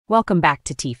Welcome back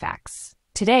to TFAX.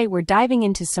 Today we're diving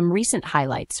into some recent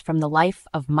highlights from the life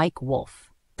of Mike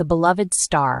Wolfe, the beloved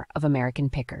star of American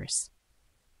Pickers.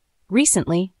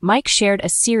 Recently, Mike shared a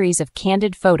series of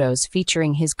candid photos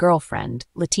featuring his girlfriend,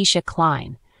 Leticia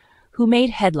Cline, who made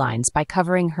headlines by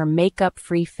covering her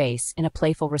makeup-free face in a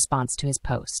playful response to his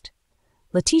post.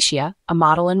 Leticia, a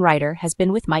model and writer, has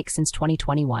been with Mike since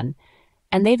 2021,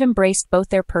 and they've embraced both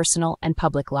their personal and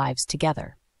public lives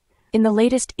together. In the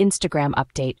latest Instagram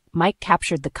update, Mike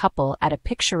captured the couple at a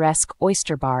picturesque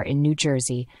oyster bar in New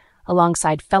Jersey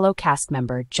alongside fellow cast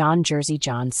member John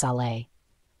Saleh.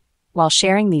 While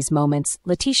sharing these moments,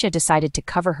 Leticia decided to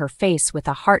cover her face with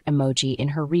a heart emoji in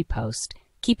her repost,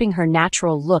 keeping her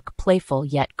natural look playful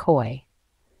yet coy.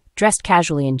 Dressed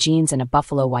casually in jeans and a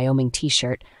Buffalo, Wyoming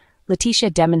t-shirt,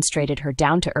 Leticia demonstrated her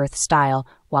down-to-earth style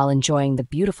while enjoying the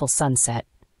beautiful sunset,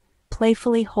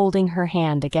 playfully holding her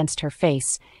hand against her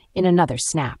face in another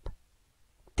snap.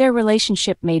 Their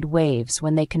relationship made waves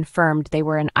when they confirmed they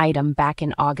were an item back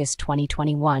in August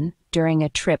 2021 during a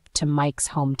trip to Mike's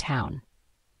hometown.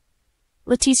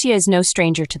 Leticia is no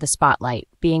stranger to the spotlight,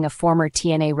 being a former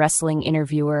TNA wrestling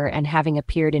interviewer and having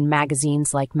appeared in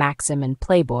magazines like Maxim and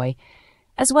Playboy,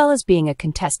 as well as being a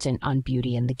contestant on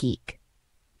Beauty and the Geek.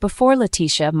 Before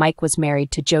Leticia, Mike was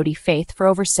married to Jodie Faith for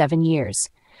over 7 years,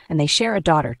 and they share a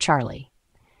daughter, Charlie.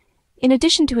 In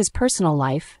addition to his personal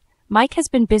life, Mike has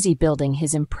been busy building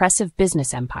his impressive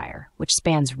business empire, which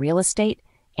spans real estate,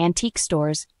 antique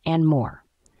stores, and more.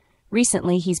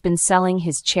 Recently, he's been selling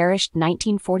his cherished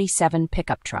 1947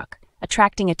 pickup truck,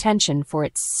 attracting attention for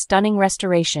its stunning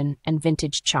restoration and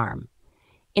vintage charm.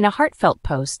 In a heartfelt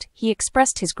post, he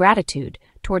expressed his gratitude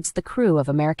towards the crew of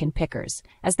American Pickers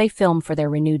as they film for their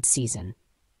renewed season.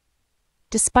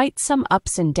 Despite some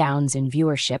ups and downs in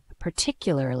viewership,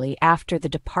 particularly after the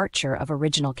departure of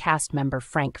original cast member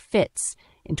Frank Fitz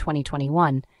in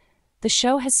 2021, the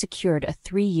show has secured a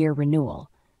 3-year renewal,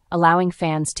 allowing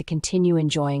fans to continue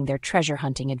enjoying their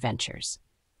treasure-hunting adventures.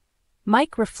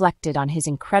 Mike reflected on his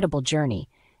incredible journey,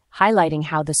 highlighting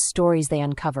how the stories they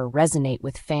uncover resonate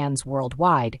with fans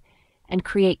worldwide and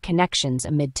create connections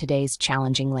amid today's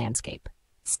challenging landscape.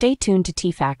 Stay tuned to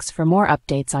TFAX for more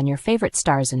updates on your favorite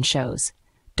stars and shows.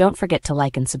 Don't forget to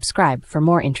like and subscribe for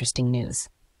more interesting news.